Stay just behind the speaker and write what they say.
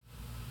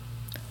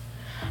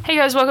Hey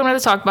guys, welcome to the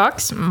Talk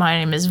Box. My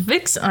name is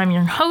Vix. I'm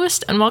your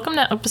host, and welcome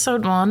to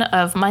episode 1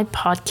 of my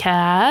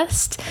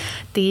podcast,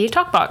 the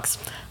Talk Box.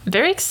 I'm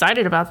very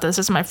excited about this.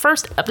 This is my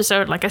first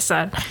episode, like I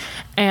said,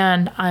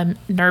 and I'm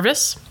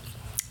nervous,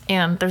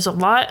 and there's a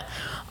lot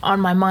on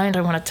my mind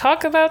I want to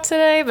talk about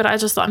today, but I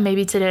just thought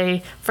maybe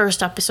today,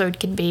 first episode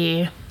could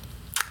be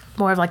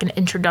more of like an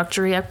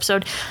introductory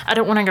episode. I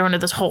don't want to go into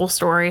this whole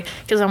story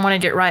because I want to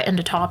get right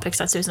into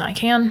topics as soon as I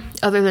can,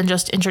 other than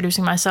just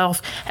introducing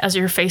myself as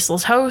your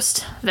faceless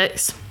host,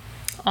 Vix,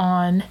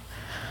 on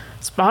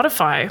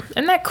Spotify.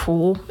 Isn't that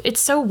cool?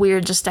 It's so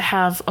weird just to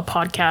have a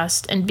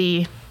podcast and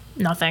be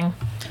nothing.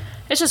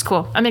 It's just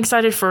cool. I'm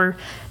excited for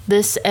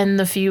this and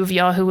the few of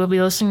y'all who will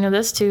be listening to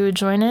this to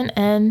join in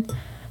and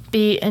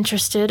be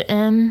interested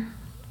in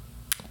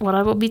what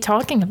I will be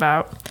talking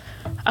about.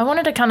 I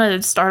wanted to kind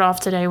of start off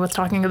today with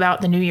talking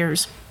about the New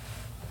Year's.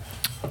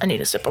 I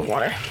need a sip of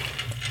water.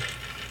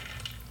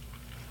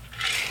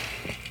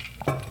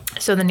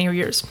 So the New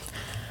Year's.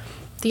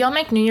 Do y'all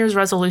make New Year's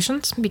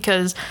resolutions?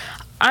 Because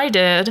I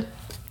did,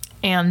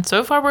 and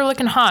so far we're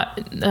looking hot.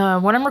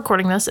 When I'm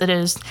recording this, it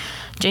is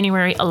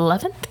January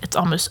 11th. It's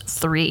almost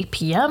 3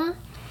 p.m.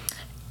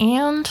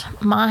 And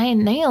my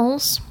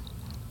nails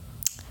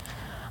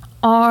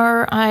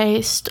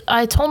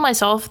I told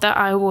myself that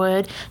I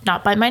would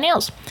not bite my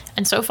nails.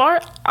 And so far,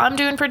 I'm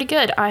doing pretty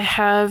good. I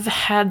have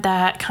had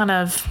that kind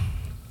of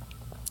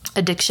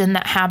addiction,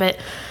 that habit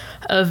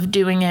of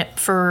doing it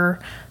for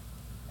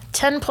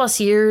 10 plus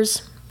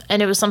years.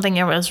 And it was something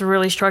I was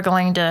really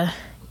struggling to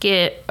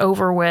get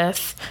over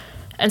with.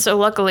 And so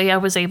luckily, I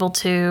was able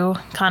to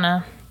kind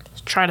of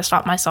try to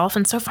stop myself.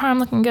 And so far, I'm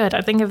looking good.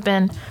 I think I've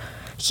been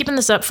keeping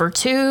this up for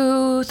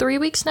 3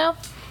 weeks now.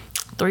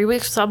 3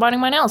 weeks without biting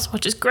my nails,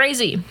 which is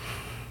crazy.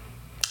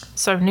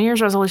 So New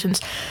Year's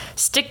resolutions,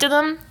 stick to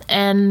them,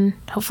 and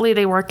hopefully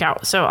they work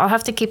out. So I'll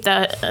have to keep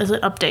that as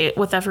an update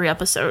with every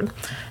episode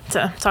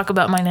to talk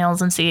about my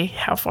nails and see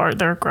how far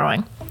they're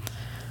growing.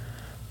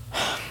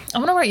 I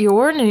wonder what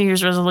your New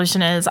Year's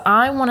resolution is.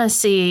 I want to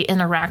see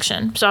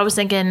interaction. So I was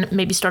thinking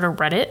maybe start a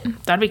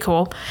Reddit. That'd be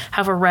cool.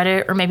 Have a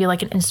Reddit or maybe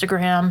like an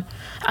Instagram.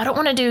 I don't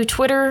want to do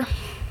Twitter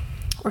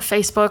or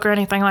Facebook or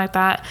anything like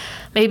that.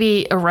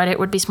 Maybe a Reddit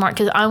would be smart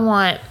because I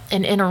want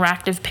an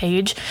interactive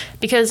page,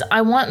 because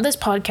I want this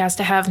podcast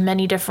to have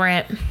many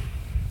different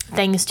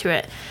things to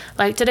it.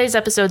 Like today's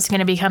episode is going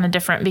to be kind of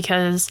different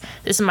because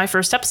this is my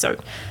first episode,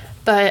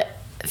 but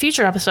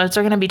future episodes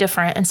are going to be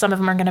different, and some of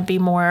them are going to be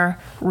more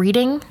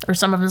reading, or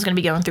some of them is going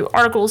to be going through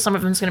articles, some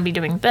of them is going to be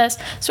doing this.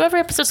 So every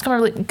episode's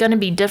going to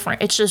be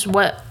different. It's just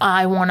what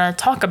I want to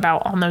talk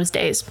about on those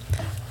days.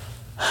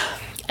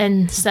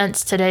 And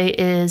since today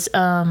is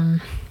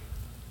my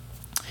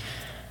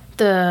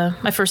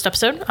first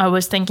episode, I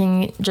was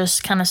thinking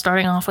just kind of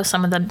starting off with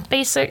some of the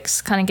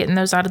basics, kind of getting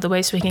those out of the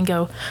way so we can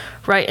go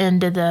right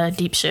into the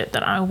deep shit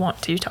that I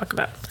want to talk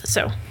about.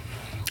 So,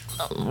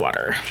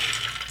 water.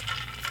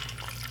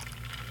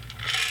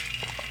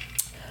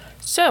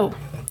 So,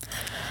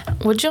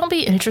 would y'all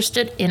be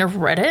interested in a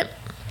Reddit?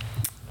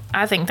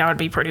 I think that would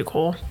be pretty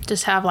cool.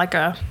 Just have like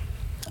a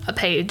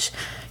page,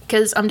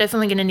 because I'm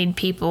definitely going to need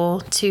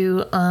people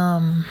to,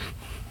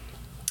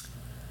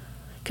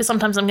 because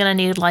sometimes I'm going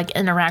to need like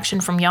interaction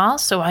from y'all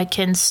so I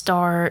can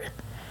start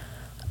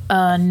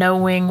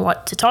knowing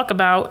what to talk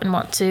about and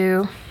what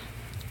to...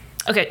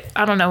 Okay,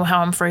 I don't know how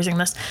I'm phrasing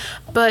this,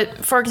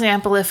 but for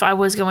example, if I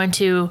was going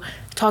to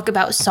talk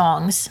about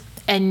songs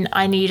and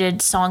I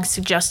needed songs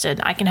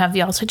suggested, I can have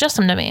y'all suggest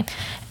them to me.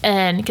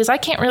 And because I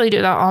can't really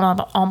do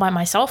that all by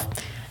myself.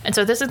 And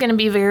so this is going to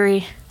be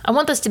I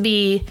want this to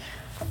be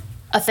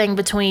a thing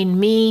between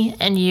me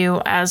and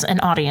you as an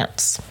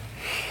audience.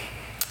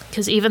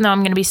 Because even though I'm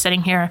going to be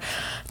sitting here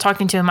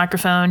talking to a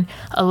microphone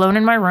alone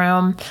in my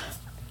room,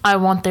 I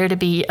want there to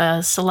be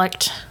a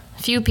select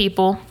few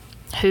people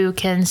who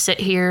can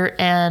sit here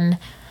and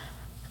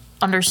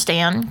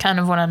understand kind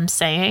of what I'm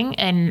saying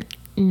and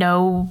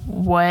know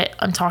what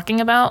I'm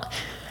talking about.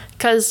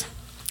 Because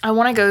I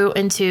want to go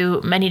into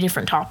many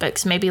different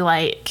topics, maybe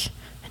like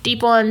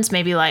deep ones,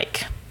 maybe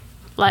like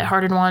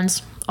lighthearted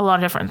ones, a lot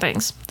of different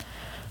things.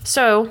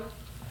 So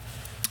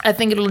I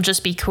think it'll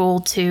just be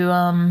cool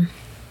to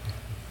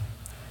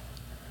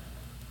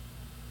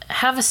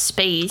have a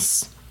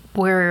space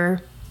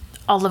where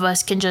all of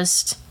us can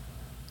just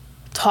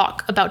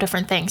talk about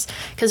different things,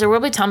 because there will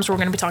be times where we're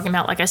going to be talking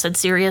about, like I said,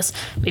 serious,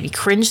 maybe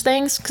cringe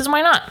things, because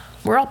why not?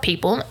 We're all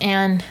people,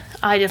 and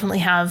I definitely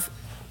have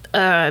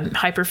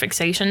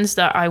hyperfixations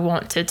that I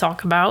want to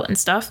talk about and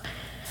stuff,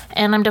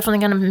 and I'm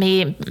definitely going to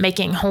be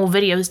making whole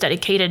videos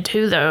dedicated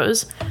to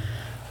those.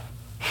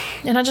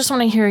 And I just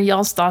want to hear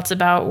y'all's thoughts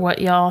about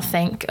what y'all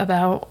think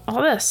about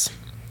all this.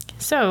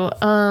 So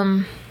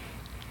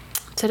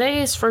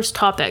today's first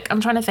topic,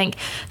 I'm trying to think.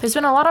 There's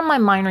been a lot on my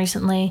mind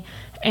recently,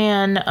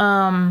 and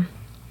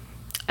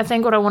I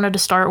think what I wanted to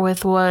start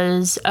with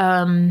was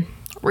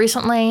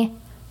recently,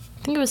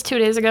 I think it was 2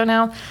 days ago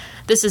now.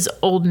 This is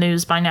old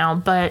news by now,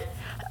 but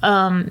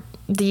the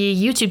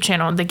YouTube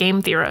channel, The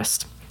Game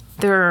Theorist,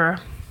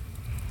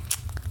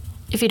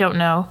 if you don't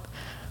know,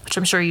 which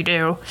I'm sure you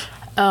do,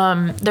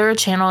 They're a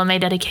channel and they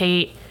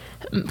dedicate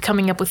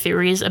coming up with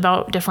theories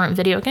about different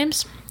video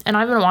games. And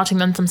I've been watching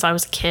them since I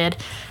was a kid.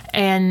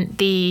 And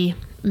the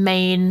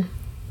main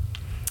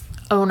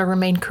owner or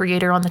main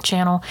creator on the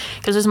channel,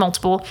 because there's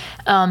multiple,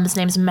 his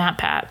name's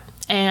MatPat.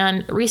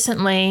 And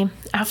recently,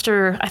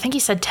 after I think he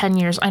said 10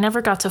 years, I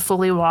never got to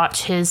fully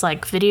watch his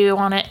like video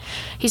on it.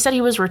 He said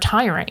he was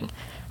retiring.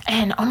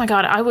 And oh my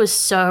God, I was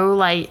so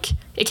like,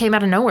 it came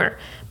out of nowhere,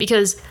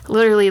 because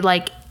literally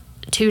like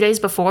 2 days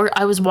before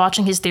I was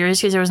watching his theories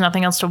because there was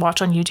nothing else to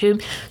watch on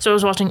YouTube. So I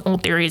was watching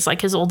old theories,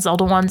 like his old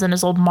Zelda ones and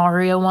his old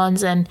Mario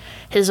ones and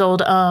his old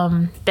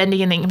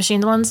Bendy and the Ink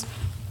Machine ones.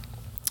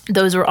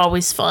 Those were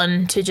always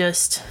fun to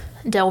just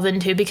delve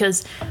into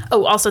because,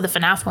 oh, also the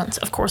FNAF ones,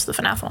 of course, the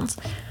FNAF ones.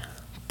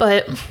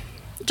 But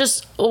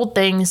just old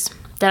things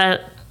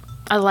that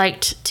I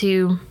liked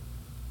to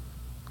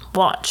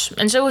watch.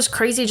 And so it was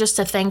crazy just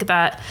to think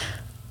that,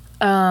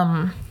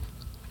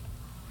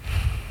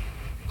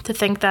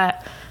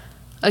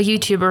 a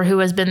YouTuber who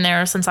has been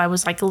there since I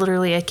was like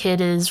literally a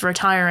kid is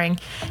retiring.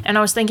 And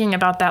I was thinking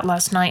about that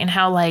last night and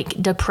how like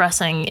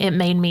depressing it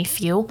made me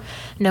feel,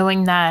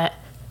 knowing that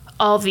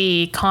all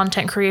the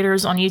content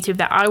creators on YouTube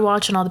that I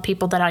watch and all the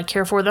people that I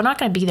care for, they're not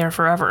going to be there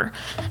forever.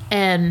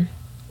 And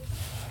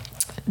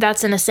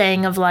that's in a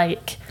saying of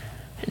like,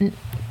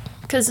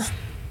 because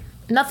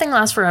nothing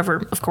lasts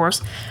forever, of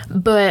course,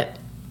 but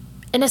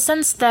in a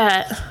sense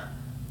that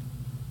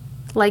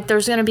like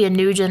there's going to be a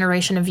new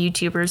generation of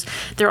YouTubers.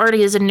 There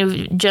already is a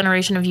new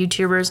generation of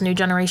YouTubers, new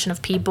generation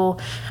of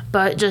people,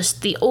 but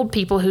just the old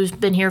people who've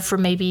been here for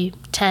maybe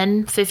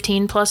 10,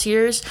 15 plus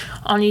years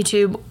on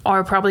YouTube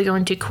are probably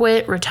going to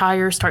quit,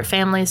 retire, start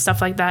families,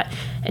 stuff like that.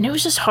 And it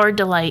was just hard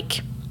to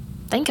like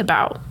think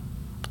about.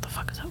 What the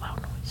fuck is that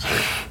loud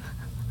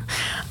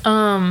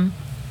noise?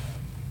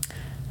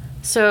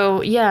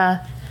 So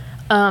yeah.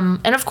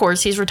 And of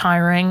course he's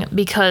retiring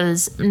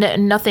because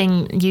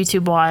nothing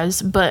YouTube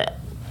wise, but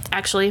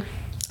actually,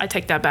 I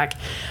take that back.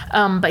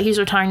 But he's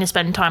retiring to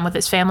spend time with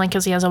his family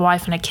because he has a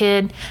wife and a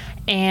kid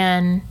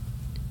and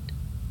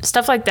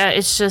stuff like that.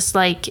 It's just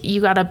like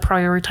you got to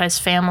prioritize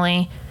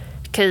family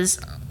because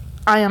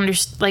I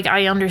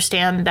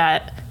understand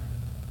that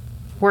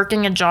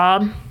working a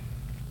job,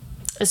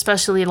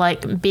 especially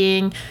like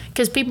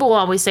because people will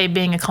always say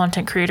being a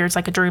content creator is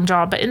like a dream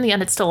job, but in the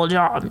end, it's still a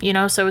job, you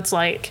know? So it's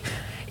like,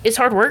 it's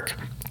hard work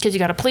because you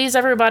got to please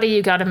everybody.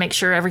 You got to make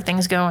sure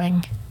everything's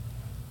going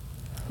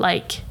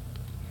like,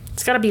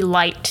 it's got to be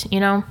light,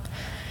 you know?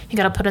 You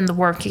got to put in the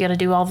work. You got to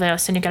do all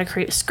this, and you got to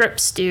create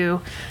scripts,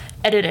 do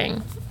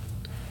editing.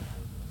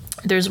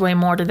 There's way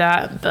more to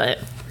that, but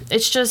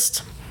it's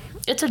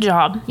a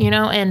job, you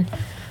know? And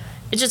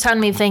it just had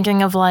me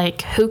thinking of,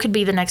 like, who could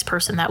be the next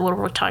person that will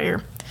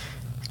retire?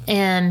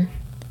 And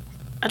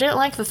I didn't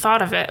like the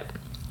thought of it,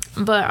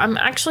 but I'm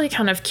actually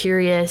kind of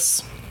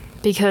curious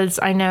because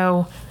I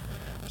know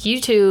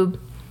YouTube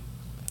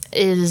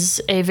is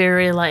a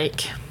very,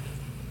 like,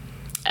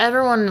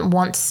 everyone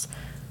wants,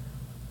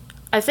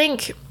 I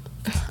think,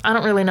 I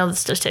don't really know the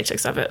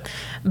statistics of it,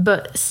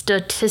 but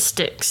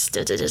statistics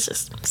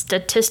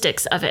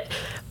of it.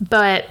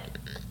 But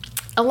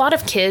a lot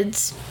of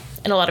kids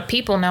and a lot of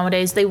people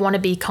nowadays, they want to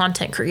be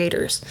content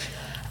creators.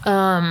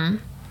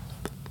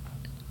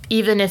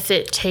 Even if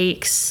it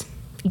takes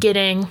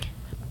getting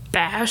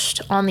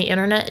bashed on the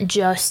internet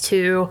just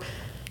to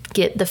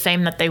get the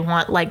fame that they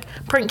want, like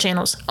prank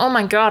channels. Oh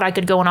my God, I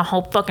could go on a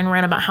whole fucking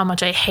rant about how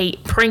much I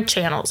hate prank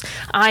channels.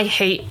 I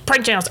hate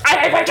prank channels.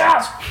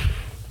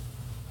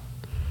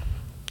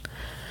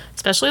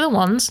 Especially the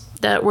ones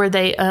that where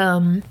they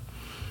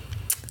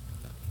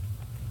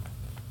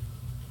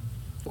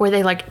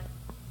like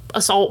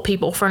assault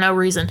people for no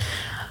reason.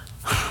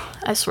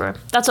 I swear.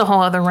 That's a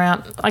whole other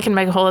rant. I can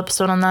make a whole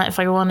episode on that if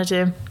I wanted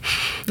to.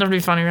 That'd be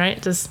funny,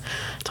 right? Just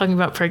talking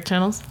about prank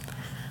channels.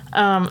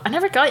 I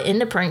never got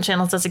into prank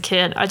channels as a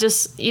kid.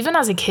 Even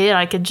as a kid,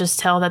 I could just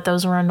tell that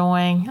those were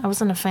annoying. I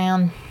wasn't a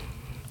fan.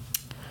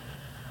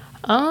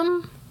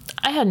 I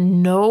had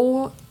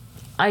no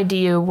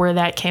idea where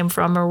that came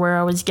from or where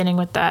I was getting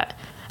with that.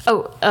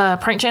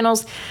 Prank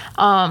channels.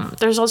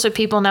 There's also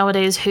people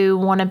nowadays who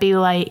want to be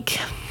like,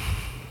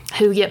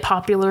 who get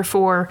popular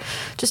for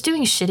just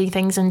doing shitty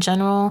things in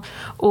general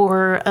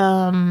or,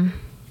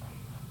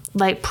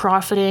 like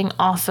profiting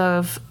off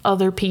of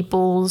other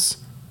people's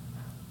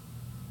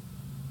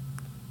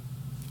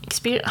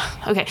experience.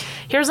 Okay,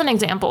 here's an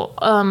example.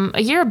 A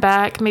year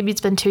back, maybe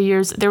it's been 2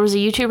 years, there was a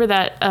YouTuber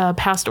that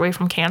passed away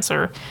from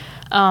cancer.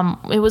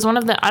 It was one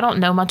of the, I don't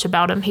know much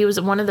about him. He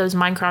was one of those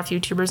Minecraft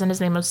YouTubers and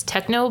his name was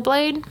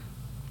Technoblade.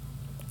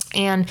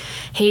 And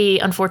he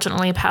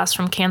unfortunately passed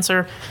from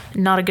cancer.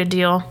 Not a good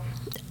deal.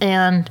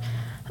 And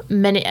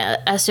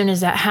as soon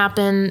as that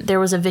happened, there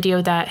was a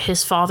video that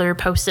his father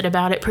posted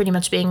about it, pretty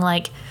much being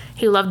like,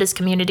 he loved his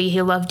community,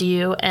 he loved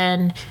you,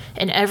 and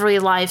in every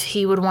life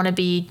he would want to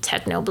be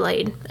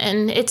Technoblade.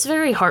 And it's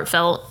very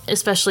heartfelt,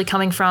 especially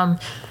coming from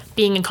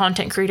being a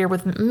content creator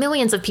with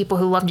millions of people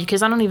who loved you,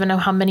 because I don't even know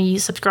how many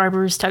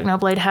subscribers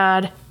Technoblade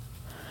had.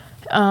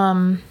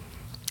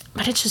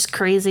 But it's just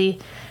crazy.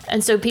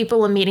 And so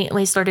people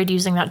immediately started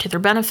using that to their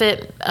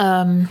benefit.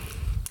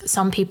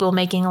 Some people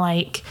making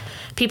like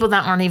people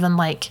that aren't even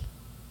like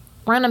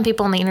random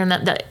people on the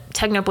internet that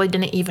technically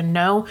didn't even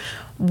know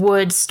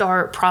would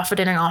start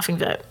profiting off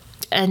of it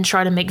and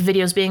try to make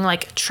videos being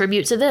like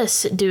tribute to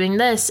this, doing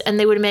this. And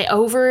they would make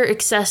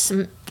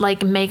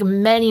make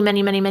many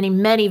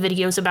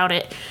videos about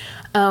it.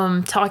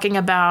 Talking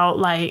about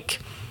like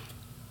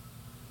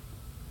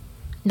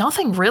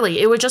nothing really.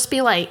 It would just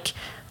be like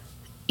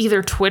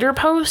either Twitter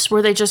posts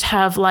where they just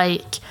have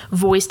like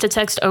voice to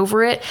text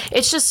over it.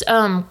 It's just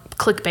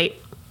clickbait,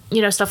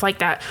 stuff like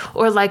that.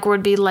 Or like where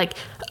it'd be like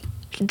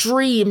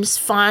Dream's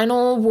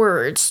final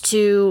words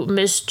to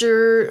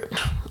Mr.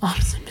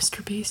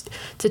 Beast,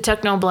 to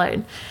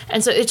Technoblade.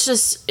 And so it's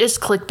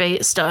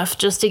clickbait stuff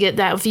just to get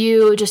that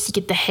view, just to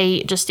get the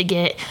hate, just to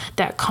get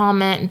that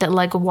comment that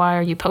like, why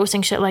are you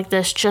posting shit like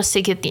this, just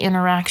to get the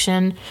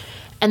interaction.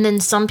 And then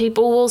some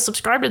people will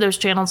subscribe to those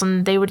channels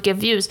and they would give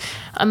views.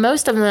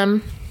 Most of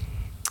them,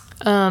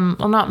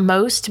 well, not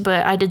most,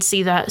 but I did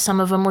see that some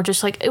of them were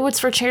just like, oh, it's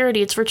for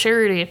charity,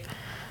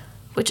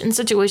 which in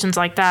situations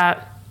like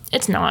that,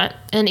 it's not.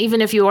 And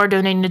even if you are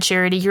donating to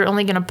charity, you're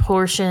only going to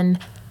portion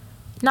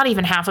not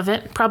even half of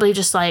it, probably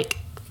just like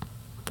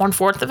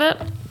 1/4 of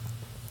it.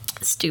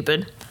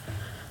 Stupid.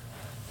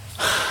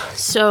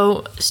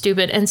 So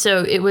stupid. And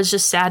so it was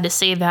just sad to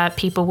see that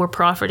people were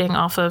profiting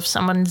off of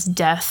someone's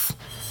death.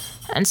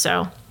 And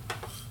so,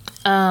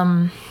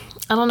 I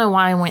don't know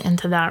why I went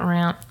into that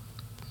rant.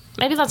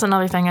 Maybe that's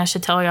another thing I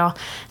should tell y'all.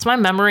 It's my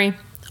memory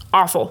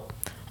awful.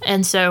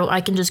 And so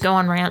I can just go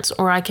on rants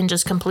or I can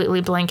just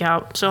completely blank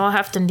out. So I'll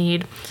have to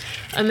need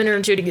a minute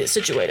or two to get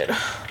situated.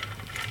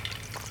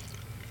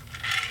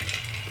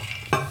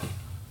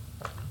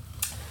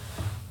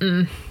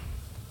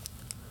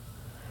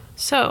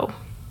 So,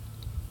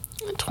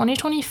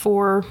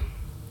 2024,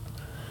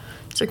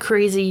 it's a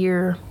crazy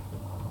year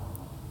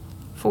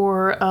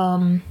for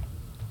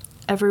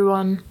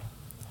everyone.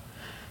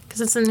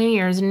 Because it's the New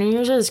Year's. And New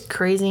Year's is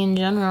crazy in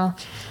general.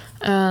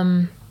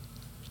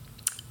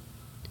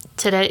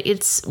 Today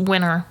it's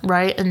winter,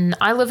 right? And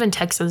I live in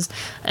Texas,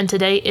 and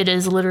today it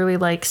is literally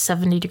like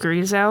 70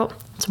 degrees out.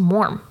 It's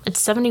warm. It's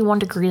 71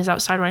 degrees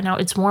outside right now.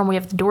 It's warm. We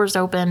have the doors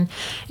open.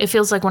 It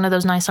feels like one of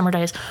those nice summer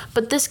days.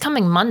 But this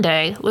coming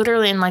Monday,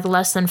 literally in like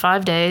less than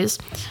 5 days,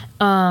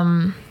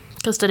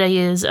 because today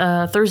is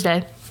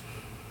Thursday,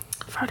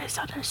 Friday,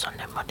 Saturday,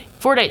 Sunday, Monday,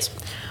 4 days.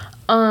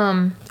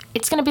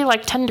 It's gonna be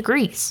like 10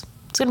 degrees.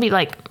 It's gonna be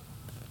like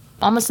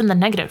almost in the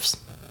negatives.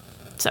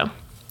 So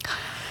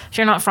if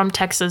you're not from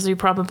Texas, you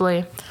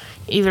probably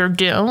either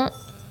don't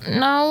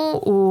know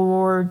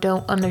or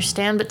don't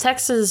understand. But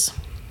Texas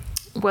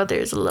weather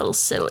is a little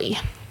silly.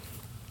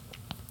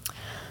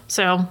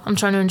 So I'm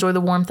trying to enjoy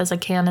the warmth as I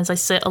can as I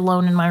sit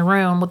alone in my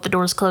room with the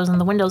doors closed and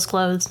the windows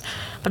closed.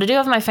 But I do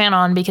have my fan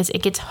on because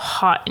it gets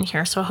hot in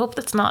here. So I hope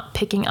that's not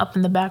picking up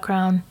in the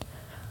background.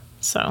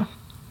 So,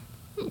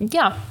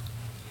 yeah.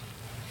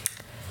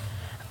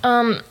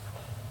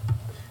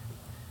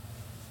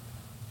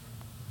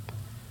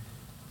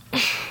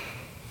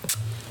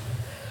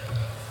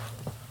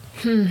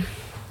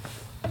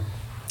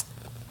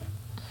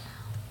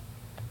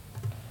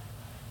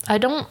 I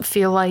don't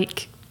feel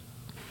like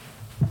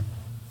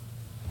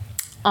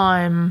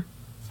I'm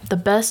the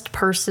best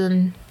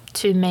person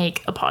to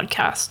make a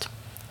podcast.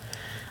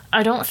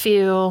 I don't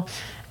feel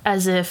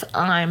as if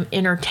I'm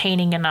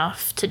entertaining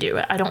enough to do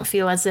it. I don't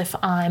feel as if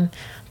I'm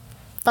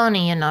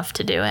funny enough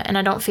to do it. And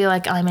I don't feel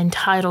like I'm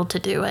entitled to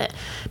do it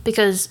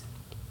because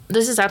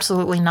this is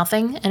absolutely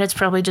nothing. And it's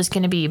probably just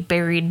going to be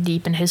buried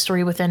deep in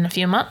history within a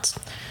few months.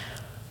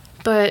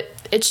 But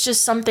it's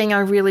just something I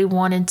really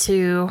wanted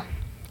to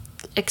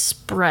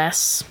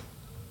express.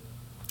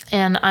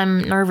 And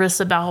I'm nervous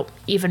about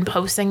even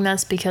posting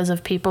this because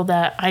of people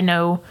that I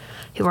know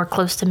who are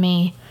close to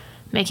me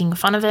making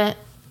fun of it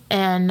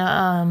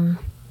and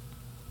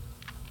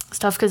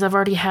stuff, because I've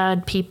already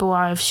had people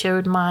I've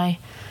showed my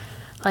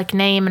like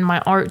name and my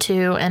art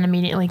to and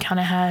immediately kind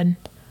of had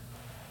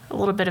a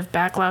little bit of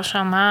backlash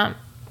on that,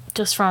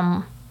 just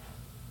from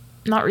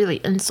not really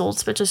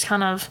insults, but just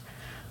kind of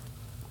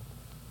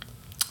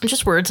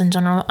just words in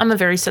general. I'm a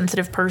very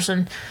sensitive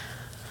person,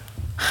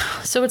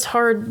 so it's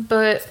hard,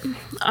 but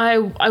I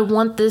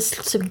want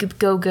this to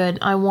go good.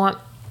 I want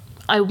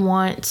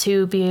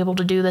to be able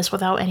to do this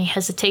without any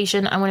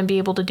hesitation. I want to be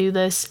able to do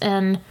this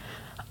and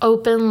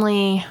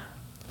openly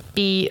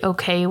be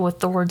okay with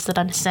the words that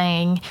I'm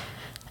saying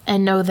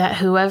and know that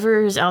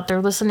whoever is out there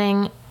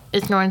listening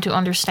is going to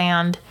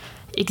understand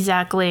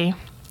exactly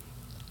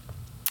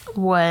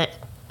what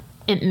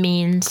it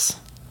means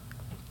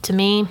to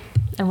me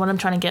and what I'm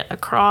trying to get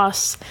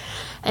across.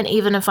 And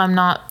even if I'm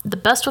not the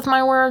best with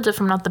my words, if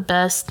I'm not the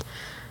best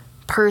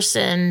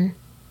person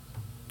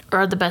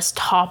or the best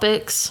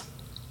topics,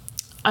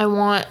 I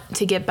want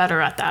to get better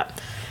at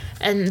that.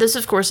 And this,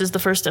 of course, is the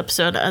first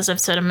episode, as I've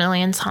said a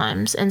million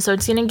times. And so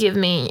it's going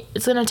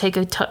to take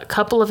a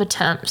couple of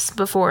attempts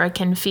before I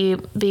can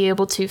be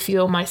able to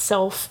feel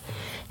myself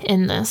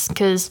in this.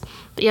 Because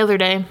the other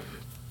day,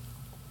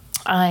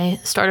 I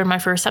started my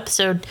first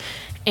episode,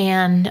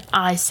 and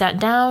I sat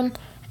down,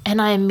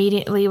 and I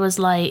immediately was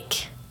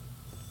like,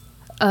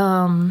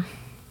 I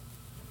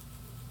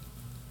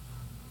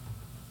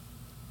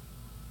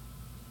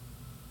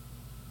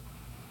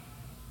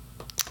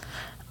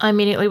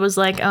immediately was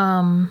like,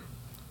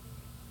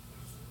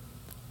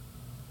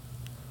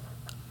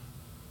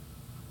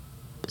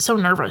 so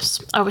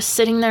nervous. I was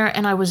sitting there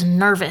and I was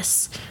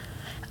nervous.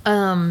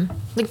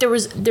 Like there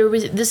was,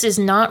 this is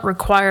not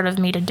required of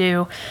me to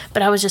do,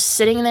 but I was just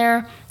sitting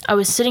there. I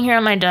was sitting here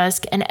at my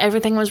desk and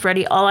everything was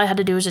ready. All I had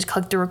to do was just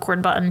click the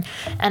record button.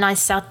 And I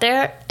sat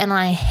there and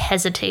I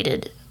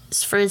hesitated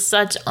for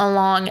such a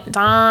long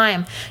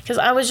time because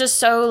I was just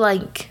so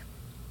like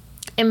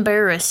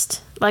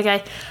embarrassed.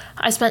 Like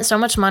I spent so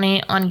much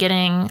money on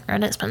getting, or I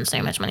didn't spend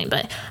so much money,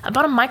 but I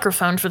bought a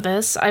microphone for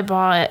this. I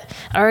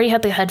already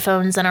had the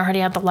headphones and I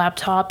already had the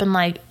laptop and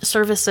like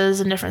services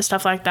and different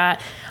stuff like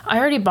that. I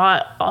already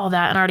bought all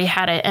that and already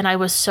had it. And I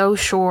was so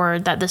sure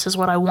that this is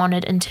what I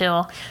wanted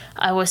until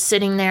I was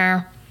sitting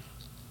there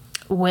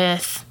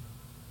with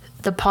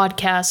the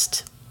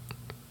podcast,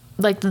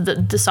 like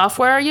the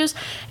software I use.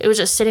 It was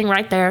just sitting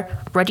right there,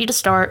 ready to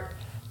start.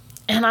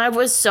 And I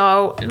was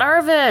so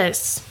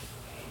nervous.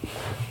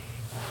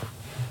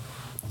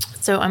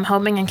 So I'm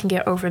hoping I can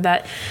get over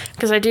that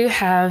because I do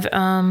have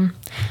a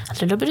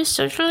little bit of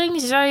social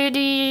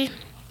anxiety.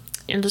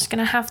 You're just going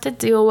to have to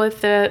deal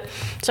with it.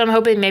 So I'm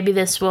hoping maybe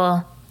this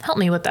will help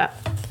me with that.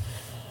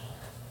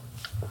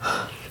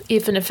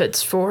 Even if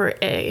it's for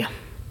a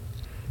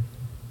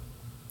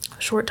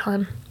short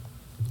time.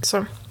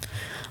 So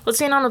let's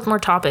get on with more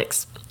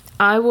topics.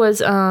 I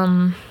was,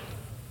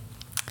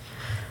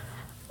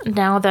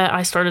 now that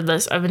I started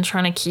this, I've been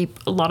trying to keep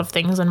a lot of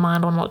things in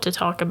mind on what to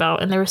talk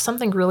about. And there was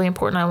something really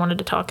important I wanted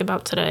to talk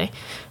about today.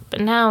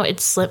 But now it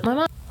slipped my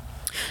mind.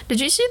 Did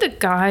you see the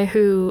guy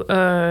who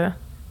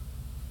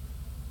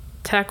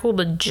tackled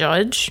a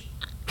judge?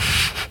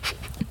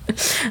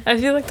 I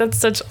feel like that's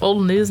such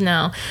old news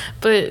now.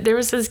 But there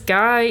was this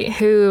guy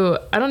who,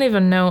 I don't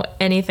even know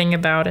anything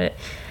about it.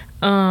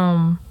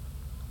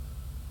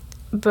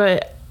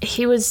 But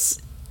he was,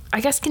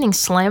 I guess, getting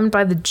slammed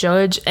by the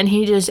judge, and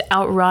he just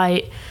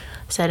outright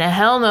said,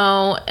 hell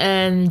no,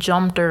 and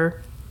jumped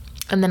her.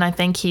 And then I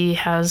think he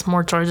has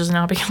more charges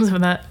now because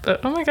of that.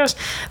 But oh my gosh,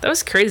 that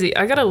was crazy.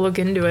 I gotta look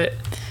into it.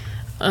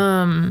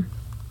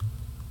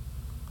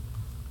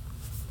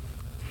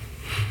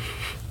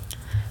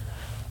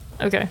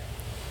 Okay.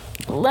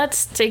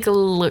 Let's take a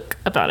look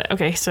about it.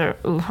 Okay, so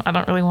I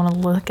don't really want to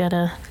look at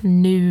a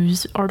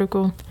news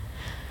article.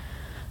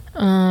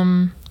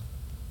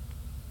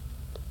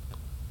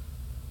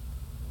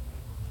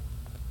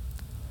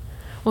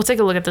 We'll take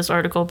a look at this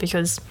article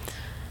because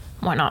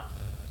why not?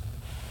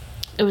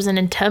 It was an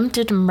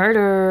attempted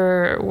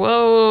murder.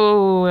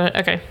 Whoa.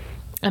 Okay.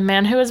 A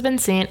man who has been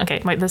seen.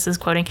 Okay, wait, this is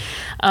quoting.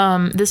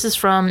 This is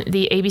from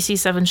the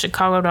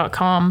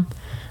ABC7Chicago.com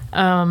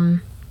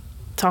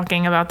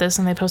talking about this,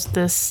 and they posted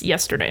this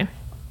yesterday.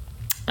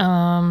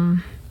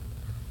 And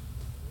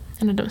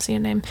I don't see a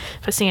name.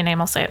 If I see a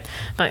name, I'll say it.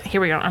 But here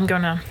we go. I'm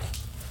going to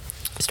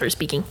start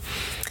speaking.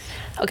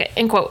 Okay,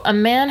 in quote, a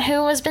man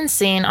who has been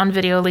seen on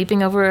video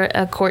leaping over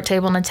a court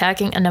table and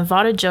attacking a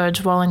Nevada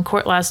judge while in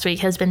court last week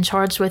has been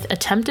charged with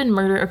attempted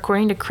murder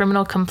according to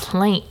criminal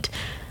complaint.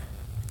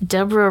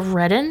 Deborah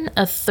Redden,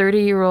 a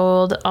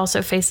 30-year-old,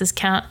 also faces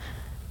count...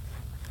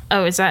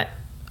 Oh, is that...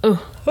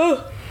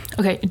 Oh.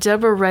 Okay,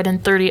 Deborah Redden,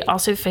 30,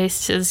 also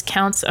faces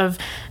counts of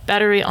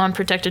battery on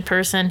protected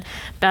person,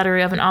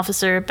 battery of an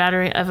officer,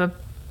 battery of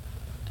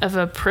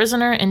a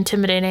prisoner,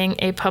 intimidating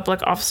a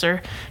public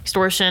officer,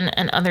 extortion,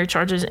 and other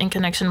charges in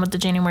connection with the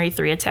January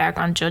 3 attack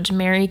on Judge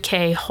Mary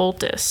Kay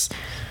Holtis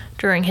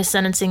during his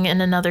sentencing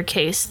in another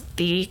case,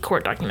 the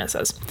court document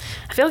says.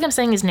 I feel like I'm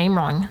saying his name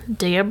wrong.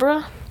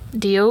 Deobra?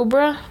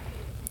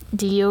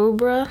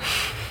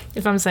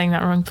 If I'm saying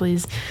that wrong,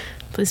 please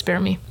spare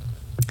me.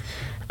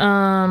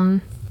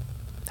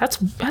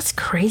 That's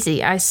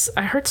crazy. I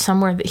heard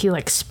somewhere that he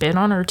like spit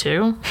on her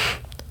too.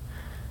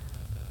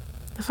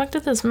 The fuck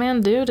did this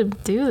man do to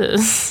do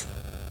this?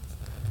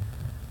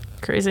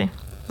 Crazy.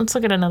 Let's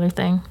look at another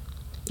thing.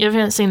 You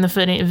haven't seen the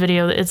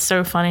video. It's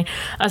so funny.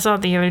 I saw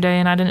it the other day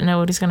and I didn't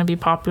know it was going to be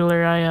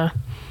popular. I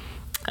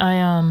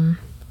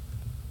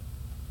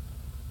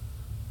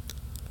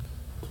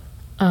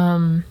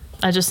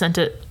just sent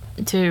it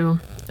to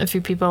a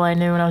few people I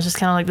knew and I was just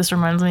kind of like, this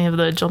reminds me of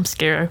the jump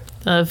scare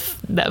of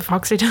that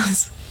Foxy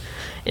does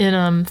in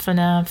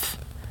FNAF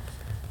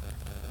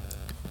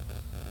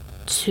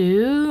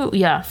 2.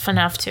 Yeah,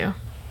 FNAF 2.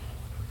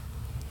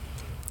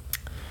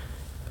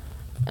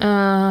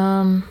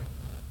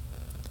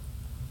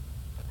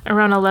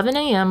 Around 11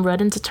 a.m.,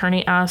 Redden's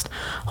attorney asked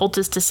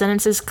Holtis to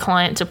sentence his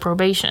client to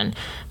probation,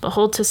 but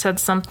Holtis had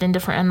something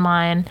different in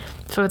mind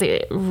for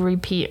the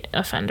repeat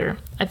offender.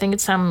 I think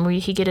it's time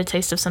he get a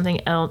taste of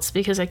something else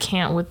because I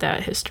can't with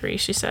that history,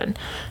 she said.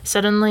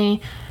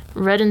 Suddenly,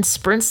 Redden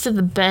sprints to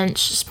the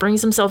bench,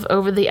 springs himself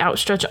over the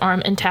outstretched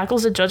arm, and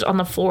tackles a judge on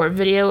the floor.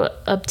 Video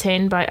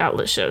obtained by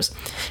outlet shows.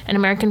 An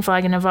American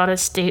flag and Nevada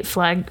state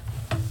flag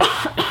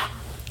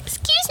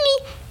Excuse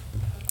me.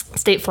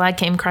 State flag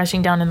came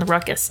crashing down in the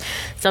ruckus.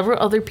 Several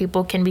other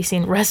people can be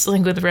seen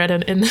wrestling with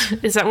Redden in the,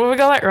 is that what we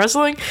call it?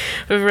 Wrestling?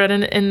 With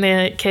Redden in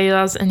the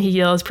chaos, and he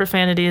yells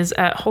profanities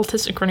at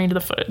Holtis according to the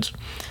footage.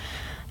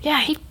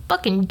 Yeah, he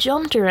fucking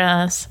jumped her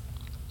ass.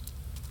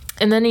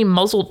 And then they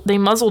muzzled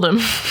him.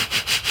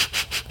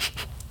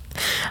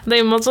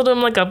 They muzzled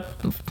him like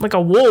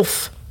a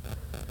wolf.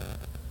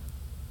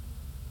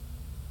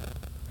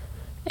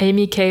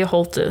 Amy K.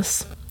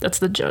 Holtis. That's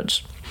the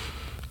judge.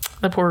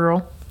 The poor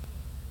girl.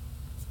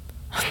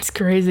 That's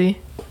crazy.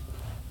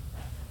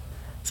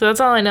 So that's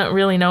all I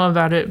really know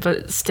about it,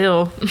 but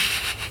still.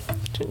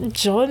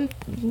 John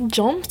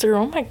jumped her.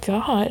 Oh my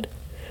god.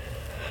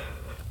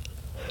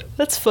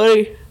 That's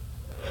funny.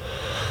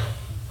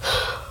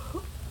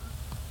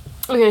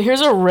 Okay,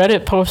 here's a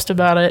Reddit post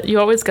about it. You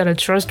always gotta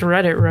trust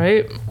Reddit,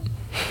 right?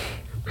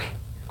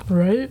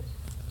 Right?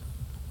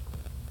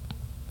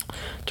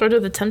 Charged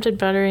with attempted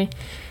battery.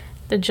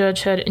 The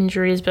judge had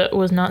injuries but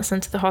was not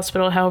sent to the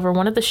hospital. However,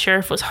 one of the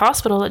sheriff was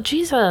hospitalized.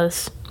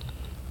 Jesus.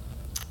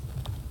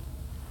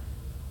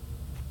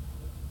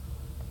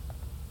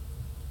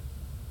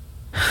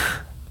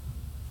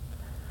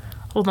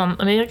 Hold on.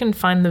 Maybe I can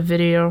find the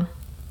video.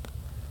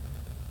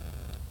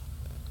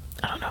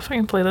 I don't know if I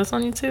can play this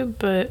on YouTube,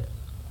 but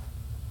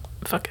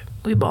fuck it.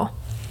 We ball.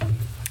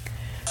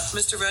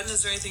 Mr. Redden,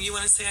 is there anything you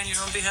want to say on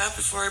your own behalf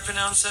before I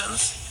pronounce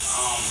sentence?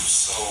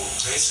 So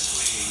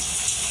basically,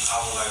 I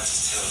would like to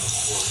tell the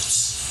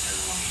courts and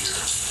everyone here,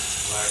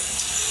 like,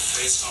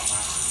 based on my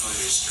criminal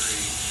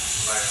history,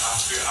 like, I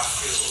feel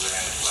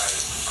that, like,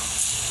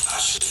 I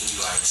shouldn't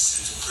be, like,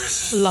 sent to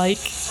prison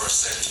for a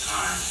second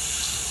time.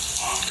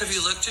 Have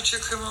you looked at your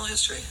criminal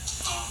history?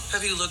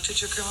 Have you looked at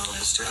your criminal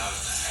history?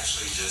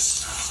 Actually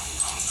just,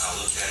 I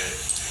looked at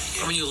it.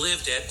 I mean, you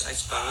lived it, I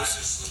suppose.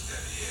 I just looked at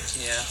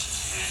it, Yeah.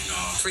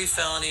 And, 3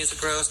 felonies, a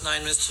gross,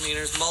 9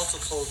 misdemeanors,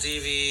 multiple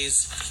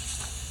DVs.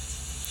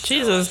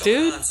 Jesus,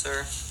 dude. On,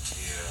 sir.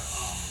 Yeah,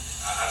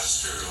 I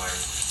just feel like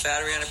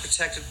battery on a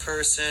protected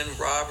person,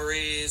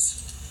 robberies.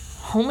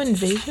 Home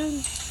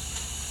invasion?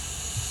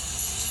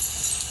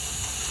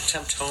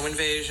 Attempt home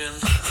invasion.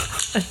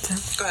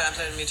 Go ahead,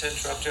 I didn't mean to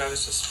interrupt you. I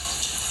just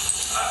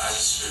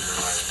figure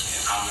like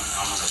I'm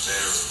in a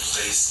better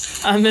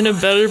place. I'm in a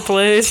better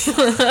place.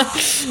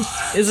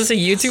 Is this a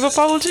YouTube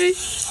apology?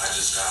 I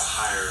just got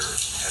hired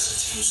as a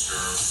teamster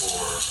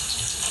for,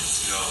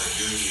 the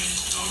union,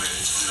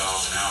 making $20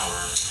 an hour.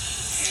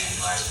 And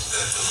like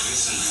the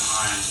reason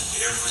behind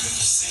every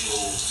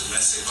single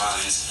domestic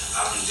violence,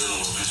 I've been dealing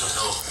with mental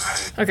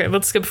health. Okay,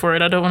 let's skip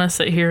forward. I don't want to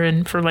sit here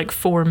and for like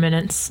 4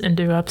 minutes and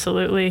do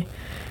absolutely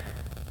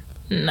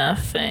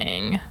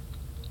nothing.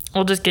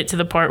 We'll just get to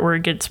the part where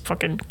it gets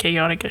fucking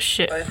chaotic as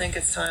shit. I think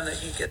it's time that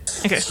he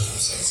gets okay.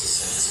 Circumstances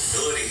and his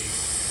ability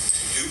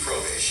to do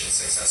probation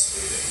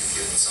successfully that you've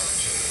given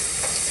something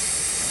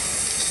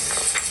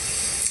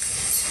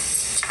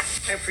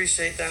I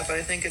appreciate that, but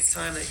I think it's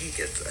time that he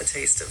gets a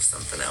taste of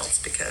something else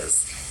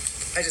because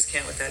I just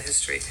can't with that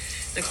history.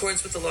 In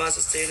accordance with the laws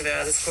of the state of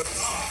Nevada, this court...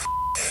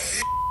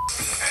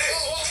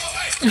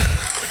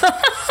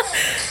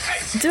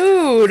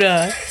 Dude!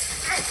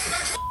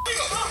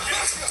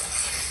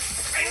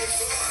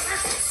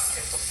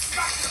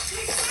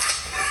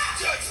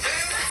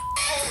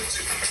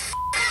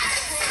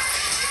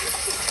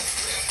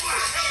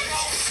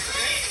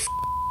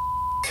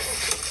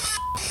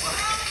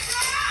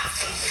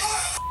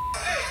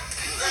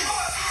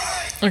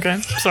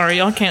 Okay, sorry,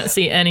 y'all can't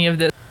see any of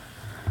this.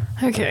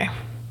 Okay,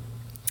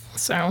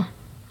 so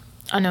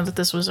I know that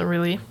this was a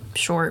really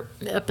short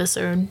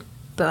episode,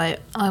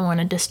 but I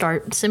wanted to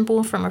start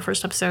simple from our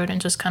first episode and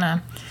just kind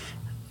of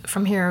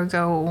from here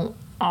go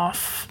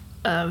off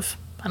of,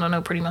 I don't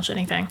know, pretty much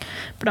anything.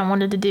 But I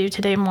wanted to do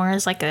today more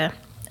as like a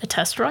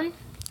test run,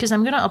 because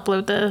I'm going to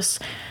upload this,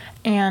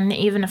 and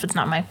even if it's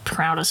not my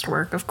proudest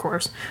work, of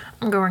course,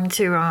 I'm going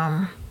to,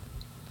 I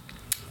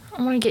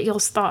want to get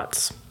y'all's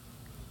thoughts.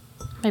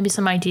 Maybe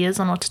some ideas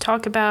on what to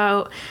talk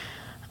about.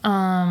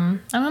 I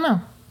don't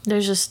know.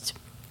 There's just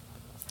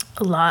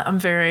a lot I'm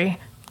very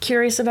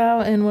curious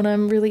about and what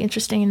I'm really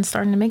interested in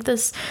starting to make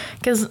this,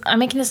 because I'm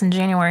making this in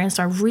January, and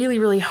so I really,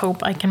 really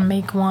hope I can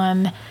make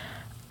one,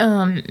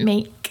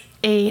 make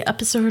a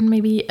episode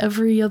maybe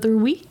every other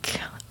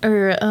week,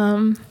 or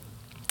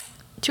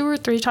 2 or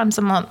 3 times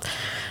a month,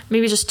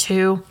 maybe just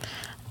 2.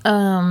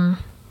 But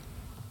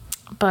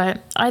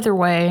either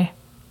way,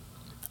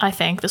 I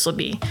think this will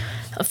be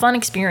a fun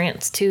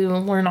experience to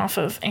learn off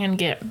of and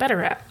get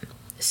better at.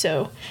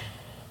 So,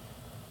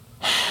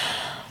 I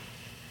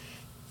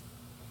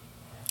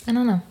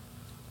don't know.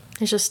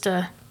 It's just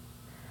a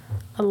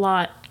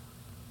lot.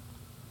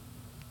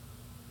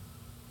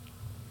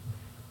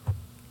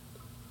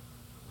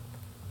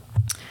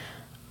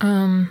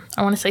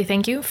 I want to say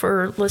thank you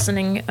for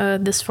listening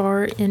this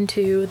far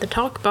into the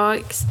talk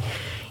box,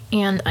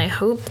 and I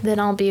hope that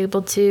I'll be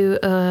able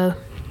to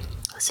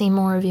see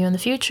more of you in the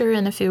future.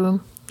 And if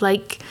you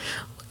like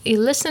you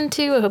listened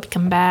to. I hope you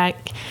come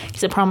back,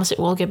 because I promise it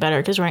will get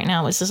better, because right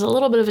now it's just a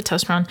little bit of a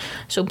test run.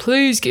 So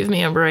please give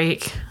me a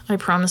break. I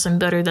promise I'm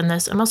better than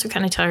this. I'm also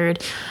kind of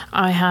tired.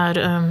 I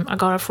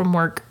got off from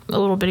work a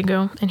little bit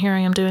ago, and here I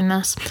am doing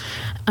this.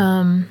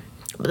 But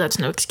that's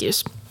no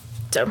excuse.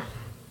 So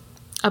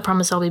I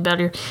promise I'll be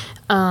better.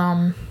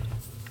 And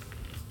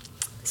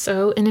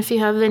if you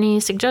have any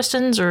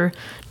suggestions or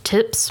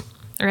tips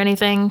or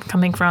anything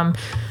coming from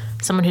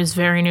someone who's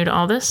very new to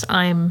all this,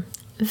 I'm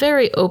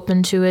very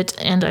open to it,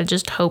 and I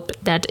just hope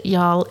that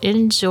y'all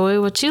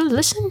enjoy what you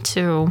listen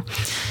to.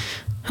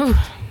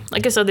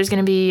 Like I said, there's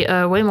going to be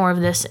way more of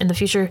this in the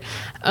future.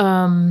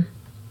 I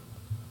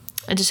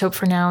just hope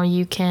for now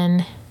you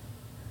can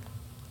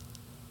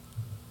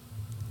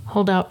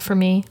hold out for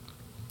me.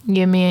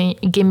 Give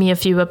me a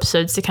few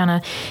episodes to kind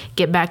of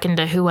get back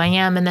into who I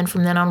am, and then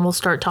from then on we'll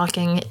start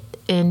talking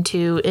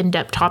into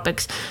in-depth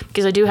topics,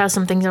 because I do have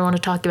some things I want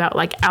to talk about,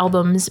 like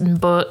albums and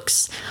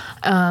books,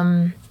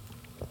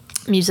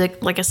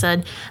 music, like I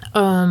said,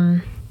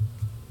 and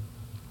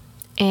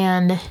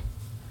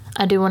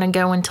I do want to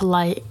go into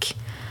like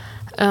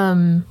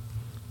I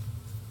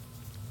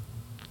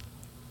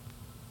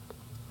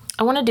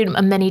want to do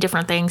many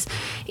different things,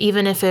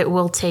 even if it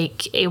will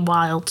take a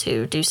while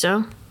to do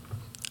so.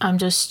 I'm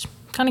just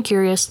kind of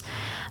curious.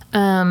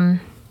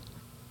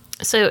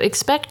 So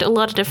expect a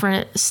lot of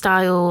different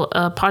style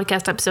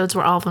podcast episodes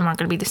where all of them aren't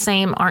going to be the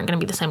same, aren't going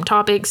to be the same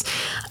topics.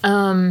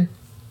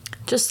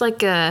 Just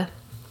like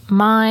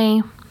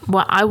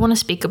what I want to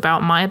speak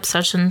about, my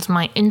obsessions,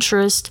 my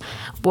interest,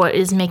 what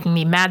is making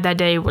me mad that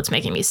day, what's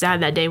making me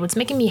sad that day, what's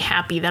making me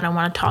happy that I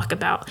want to talk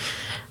about.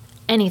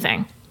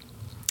 Anything.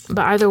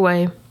 But either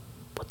way,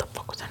 what the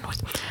fuck was that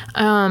noise?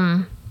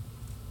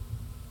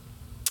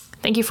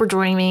 Thank you for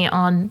joining me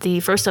on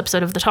the first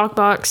episode of the Talk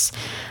Box.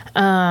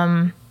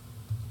 And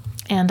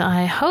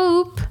I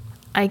hope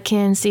I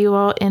can see you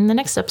all in the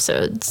next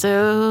episode.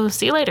 So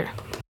see you later.